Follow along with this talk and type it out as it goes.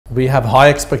We have high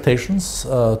expectations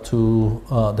to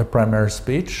the Premier's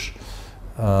speech.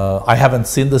 I haven't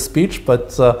seen the speech,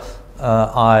 but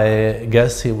I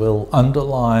guess he will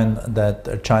underline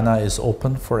that China is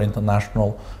open for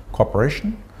international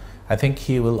cooperation. I think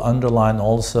he will underline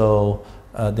also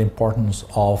the importance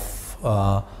of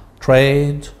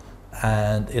trade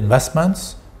and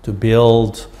investments to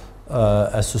build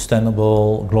a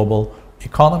sustainable global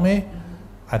economy.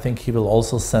 I think he will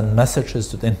also send messages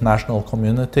to the international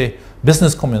community,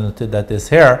 business community that is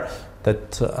here,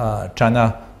 that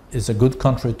China is a good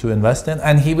country to invest in.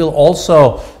 And he will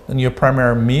also, the new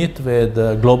Premier, meet with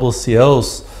global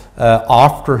CEOs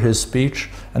after his speech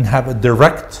and have a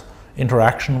direct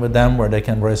interaction with them where they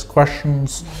can raise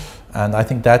questions. And I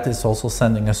think that is also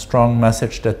sending a strong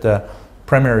message that the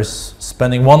Premier is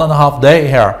spending 1.5 days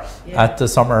here at the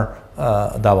summer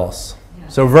Davos.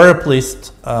 So very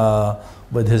pleased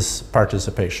with his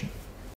participation.